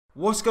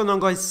What's going on,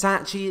 guys?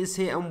 Satchy is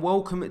here and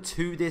welcome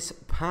to this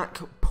pack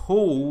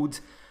pulled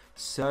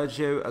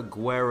Sergio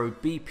Aguero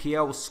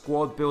BPL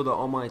squad builder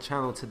on my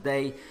channel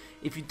today.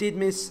 If you did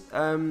miss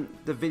the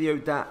video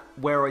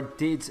where I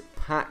did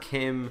pack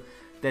him,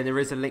 then there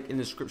is a link in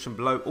the description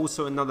below.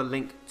 Also another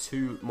link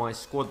to my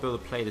squad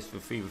builder playlist for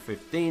FIFA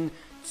 15.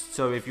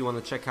 So if you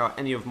want to check out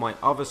any of my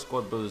other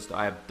squad builders that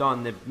I have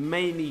done, they've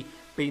mainly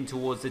been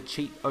towards the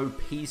cheap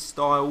OP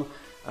style.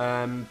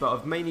 But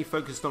I've mainly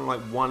focused on like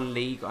one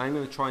league. I'm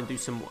going to try and do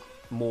some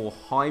more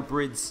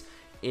hybrids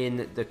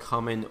in the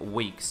coming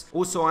weeks.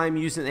 Also, I am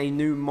using a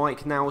new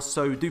mic now,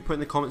 so do put in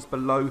the comments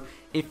below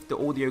if the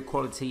audio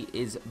quality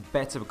is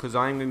better, because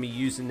I am going to be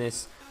using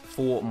this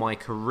for my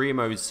career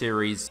mode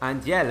series.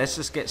 And yeah, let's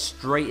just get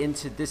straight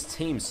into this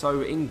team. So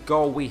in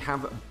goal we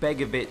have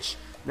Begovic.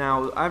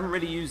 Now, I haven't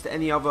really used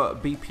any other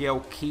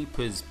BPL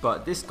keepers,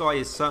 but this guy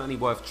is certainly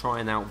worth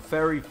trying out.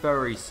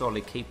 Very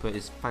solid keeper,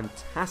 is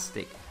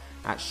fantastic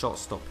at shot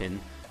stopping.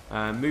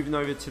 Moving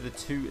over to the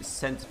two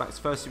centre backs.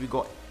 Firstly, we've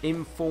got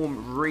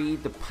Inform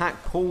Reed, the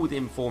pack pulled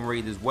Inform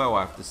Reed as well,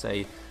 I have to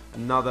say.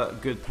 Another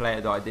good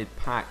player that I did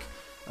pack.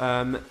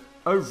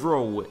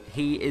 Overall,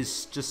 he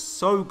is just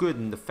so good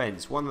in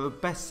defence. One of the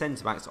best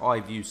centre backs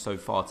I've used so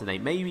far today,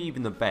 maybe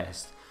even the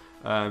best.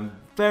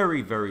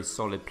 Very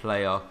solid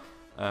player.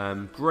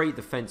 Great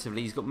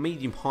defensively. He's got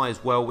medium high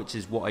as well, which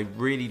is what I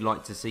really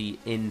like to see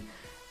in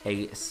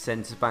a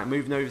centre back.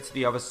 Moving over to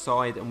the other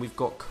side, and we've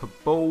got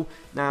Kabul.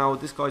 Now,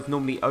 this guy's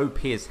normally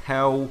OP as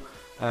hell.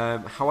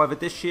 However,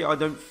 this year I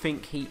don't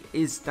think he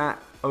is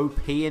that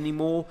OP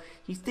anymore.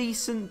 He's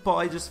decent, but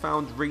I just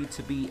found Reed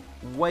to be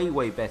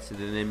way better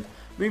than him.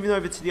 Moving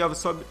over to the other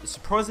side,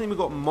 surprisingly we've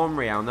got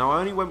Monreal. Now, I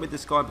only went with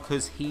this guy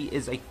because he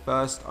is a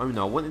first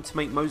owner. I wanted to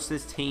make most of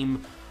this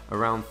team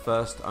around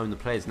first owner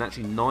players, and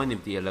actually 9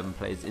 of the 11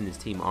 players in this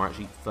team are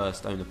actually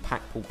first owner pack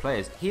pull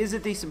players. He is a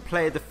decent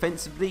player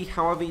defensively,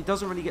 however he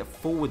doesn't really get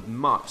forward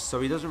much,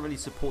 so he doesn't really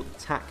support the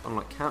attack on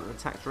like counter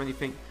attacks or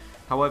anything.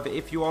 However,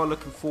 if you are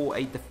looking for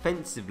a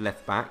defensive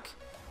left back,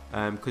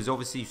 because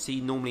obviously you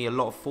see normally a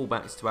lot of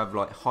fullbacks to have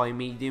like high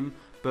medium,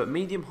 but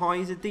medium high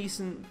is a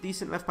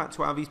decent left back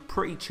to have. He's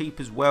pretty cheap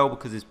as well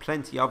because there's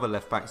plenty other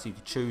left backs you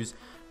could choose,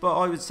 but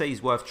I would say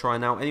he's worth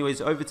trying out.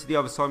 Anyways, over to the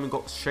other side, we've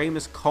got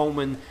Seamus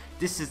Coleman.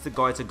 This is the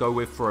guy to go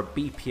with for a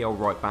BPL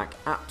right back.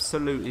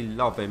 Absolutely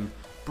love him.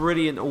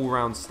 Brilliant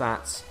all-round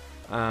stats.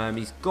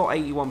 He's got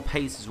 81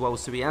 pace as well,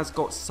 so he has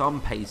got some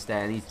pace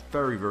there, and he's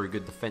very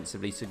good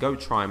defensively, so go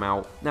try him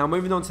out. Now,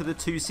 moving on to the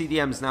two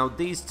CDMs. Now,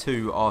 these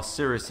two are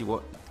seriously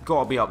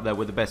got to be up there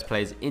with the best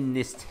players in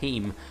this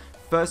team.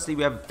 Firstly,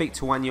 we have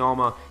Victor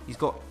Wanyama. He's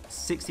got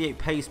 68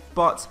 pace,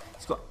 but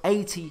he's got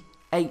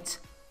 88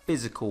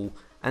 physical,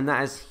 and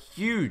that is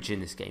huge in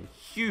this game.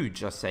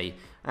 Huge, I say.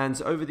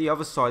 And over the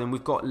other side, and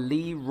we've got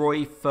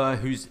Leroy Fer,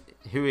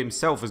 who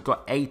himself has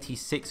got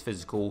 86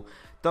 physical.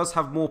 Does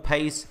have more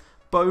pace.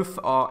 Both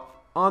are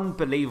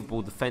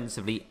unbelievable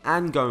defensively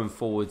and going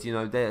forward. You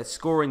know, they're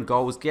scoring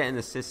goals, getting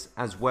assists,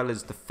 as well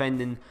as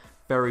defending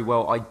very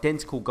well.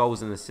 Identical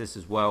goals and assists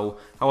as well.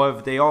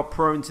 However, they are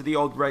prone to the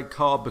odd red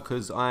card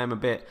because I am a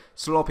bit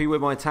sloppy with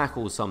my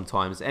tackles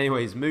sometimes.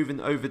 Anyways, moving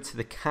over to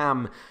the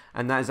cam,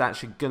 and that is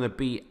actually going to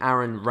be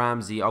Aaron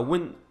Ramsey. I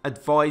wouldn't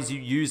advise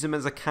you use him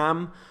as a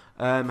cam.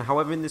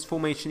 However, in this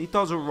formation, he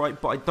does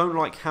alright, but I don't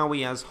like how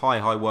he has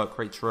high work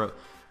rates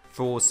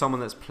for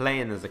someone that's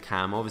playing as a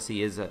cam. Obviously,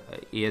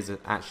 he is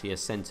actually a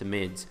centre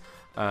mid.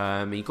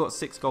 He got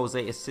 6 goals,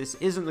 8 assists.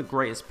 Isn't the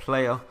greatest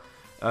player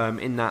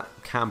in that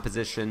cam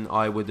position.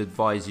 I would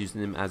advise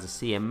using him as a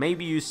CM.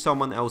 Maybe use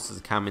someone else as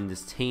a cam in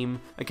this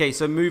team. Okay,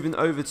 so moving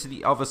over to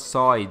the other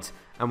side,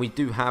 and we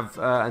do have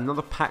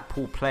another pack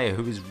pull player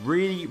who is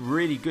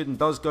really good and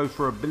does go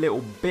for a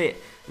little bit,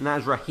 and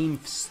that is Raheem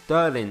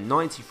Sterling.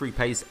 93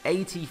 pace,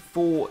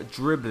 84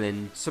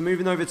 dribbling. So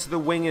moving over to the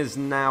wingers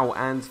now,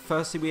 and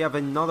firstly we have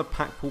another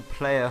pack pull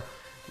player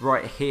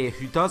right here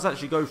who does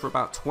actually go for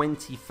about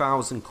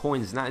 20,000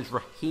 coins, and that is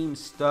Raheem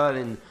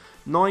Sterling.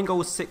 9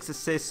 goals, 6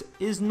 assists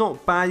is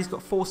not bad. He's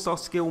got 4-star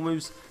skill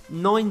moves,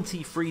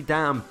 93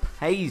 damn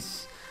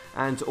pace,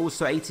 and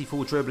also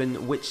 84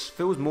 dribbling, which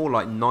feels more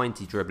like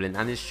 90 dribbling,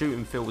 and his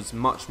shooting feels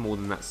much more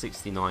than that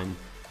 69.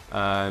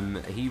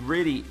 He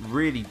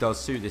really does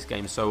suit this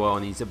game so well,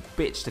 and he's a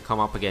bitch to come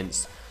up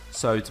against.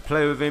 So to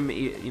play with him,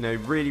 you know,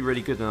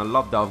 really good, and I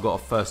love that I've got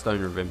a first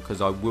owner of him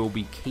because I will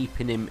be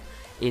keeping him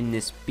in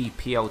this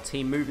BPL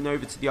team. Moving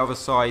over to the other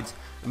side,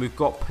 and we've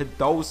got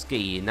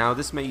Podolski. Now,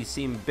 this may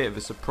seem a bit of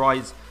a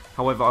surprise.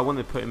 However, I want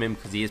to put him in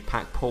because he is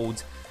pack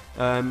pulled.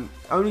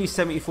 Only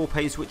 74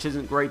 pace, which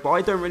isn't great, but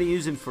I don't really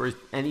use him for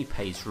any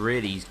pace,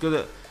 really. He's good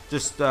at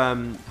just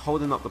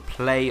holding up the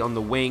play on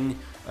the wing.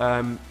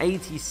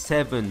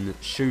 87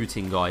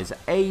 shooting, guys.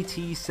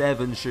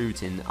 87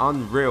 shooting.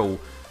 Unreal.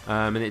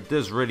 And it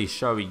does really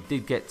show. He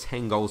did get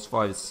 10 goals,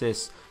 5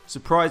 assists.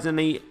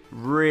 Surprisingly,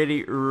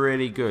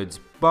 really good.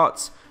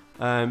 But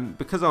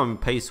because I'm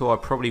pace, I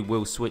probably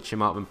will switch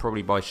him up and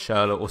probably buy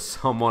Charlotte or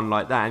someone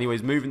like that.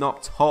 Anyways, moving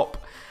up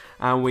top,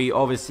 and we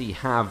obviously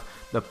have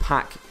the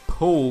pack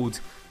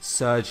pulled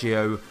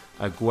Sergio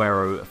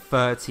Aguero,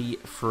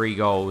 33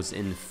 goals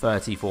in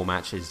 34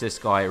 matches. This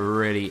guy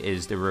really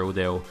is the real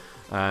deal.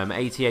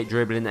 88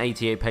 dribbling,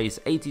 88 pace,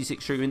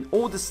 86 shooting,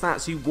 all the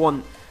stats you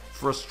want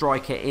for a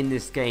striker in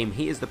this game.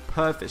 He is the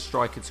perfect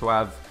striker to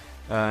have.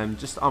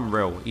 Just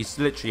unreal. He's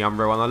literally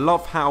unreal, and I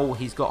love how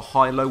he's got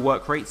high-low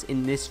work rates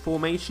in this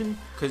formation,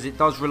 because it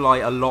does rely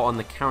a lot on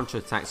the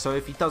counter-attack. So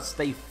if he does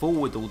stay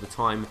forward all the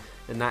time,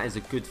 then that is a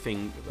good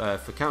thing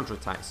for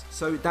counter-attacks.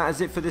 So that is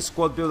it for this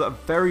squad builder. A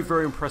very,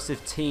 very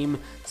impressive team.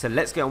 So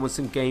let's get on with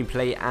some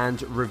gameplay and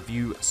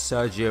review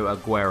Sergio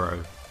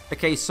Aguero.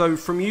 Okay, so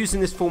from using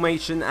this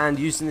formation and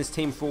using this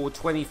team for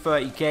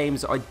 20-30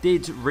 games, I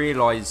did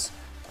realise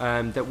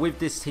that with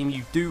this team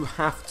you do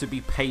have to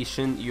be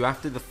patient. You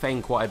have to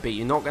defend quite a bit.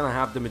 You're not going to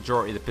have the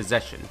majority of the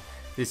possession.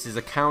 This is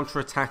a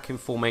counter-attacking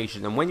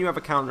formation, and when you have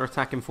a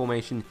counter-attacking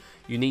formation,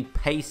 you need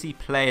pacey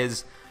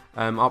players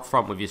up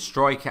front with your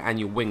striker and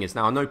your wingers.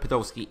 Now I know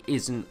Podolski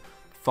isn't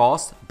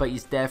fast, but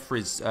he's there for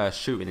his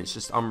shooting. It's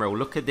just unreal.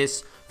 Look at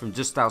this from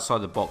just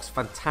outside the box.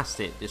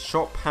 Fantastic. The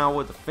shot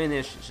power, the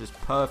finish, it's just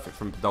perfect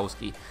from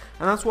Podolski.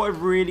 And that's what I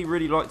really,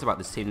 really liked about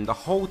this team. The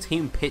whole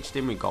team pitched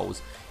in with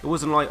goals. It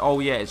wasn't like, oh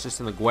yeah, it's just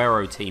an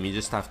Aguero team, you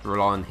just have to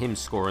rely on him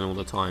scoring all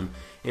the time.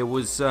 It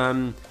was,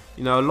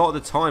 you know, a lot of the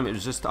time it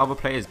was just other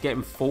players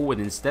getting forward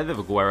instead of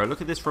Aguero.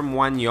 Look at this from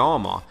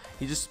Wanyama.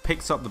 He just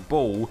picks up the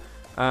ball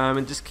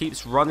and just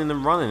keeps running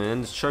and running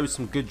and shows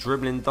some good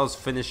dribbling, does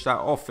finish that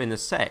off in a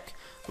sec.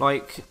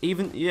 Like,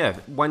 even, yeah,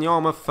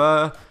 Wanyama,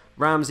 Fur,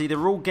 Ramsey,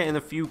 they're all getting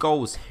a few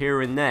goals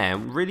here and there. It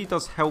really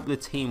does help the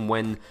team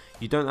when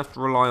you don't have to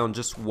rely on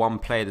just one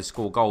player to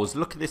score goals.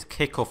 Look at this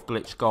kickoff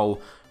glitch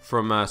goal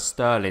from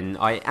Sterling.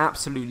 I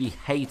absolutely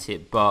hate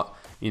it, but,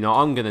 you know,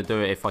 I'm going to do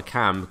it if I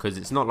can, because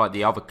it's not like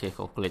the other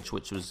kickoff glitch,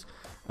 which was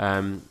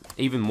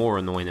even more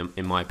annoying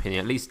in my opinion.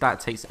 At least that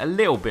takes a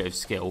little bit of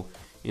skill.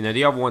 You know,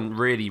 the other one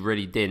really,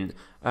 really didn't.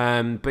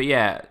 But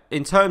yeah,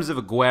 in terms of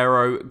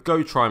Aguero,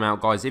 go try him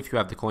out, guys, if you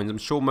have the coins. I'm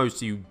sure most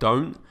of you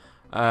don't.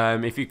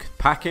 If you could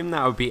pack him,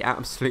 that would be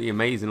absolutely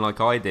amazing,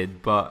 like I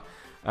did. But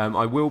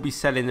I will be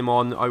selling him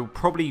on. I will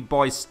probably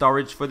buy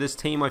Sturridge for this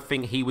team. I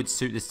think he would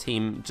suit this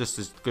team just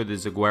as good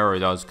as Aguero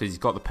does, because he's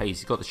got the pace,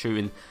 he's got the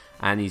shooting,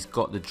 and he's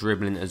got the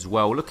dribbling as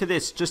well. Look at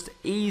this, just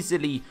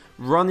easily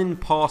running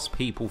past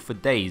people for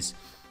days.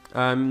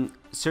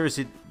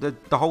 Seriously,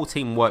 the whole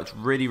team worked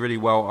really, really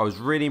well. I was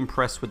really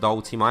impressed with the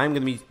whole team. I am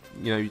going to be,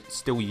 you know,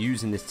 still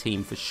using this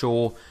team for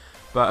sure.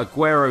 But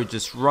Aguero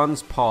just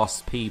runs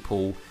past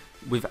people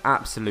with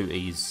absolute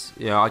ease.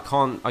 Yeah, I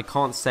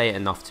can't say it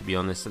enough, to be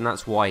honest, and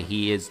that's why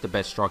he is the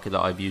best striker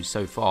that I've used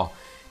so far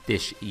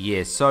this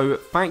year. So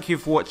thank you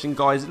for watching,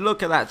 guys.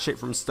 Look at that shit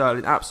from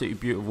Sterling, absolutely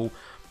beautiful.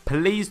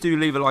 Please do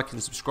leave a like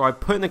and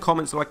subscribe. Put in the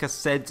comments, like I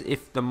said,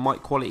 if the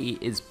mic quality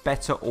is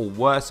better or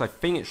worse. I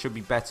think it should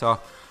be better.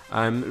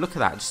 Look at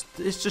that.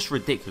 It's just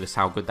ridiculous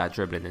how good that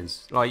dribbling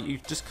is. Like, you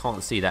just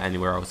can't see that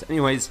anywhere else.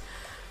 Anyways,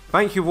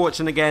 thank you for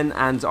watching again,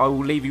 and I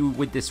will leave you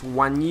with this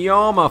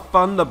Wanyama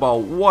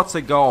Thunderbolt. What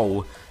a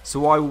goal.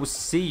 So I will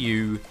see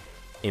you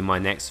in my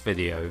next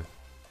video.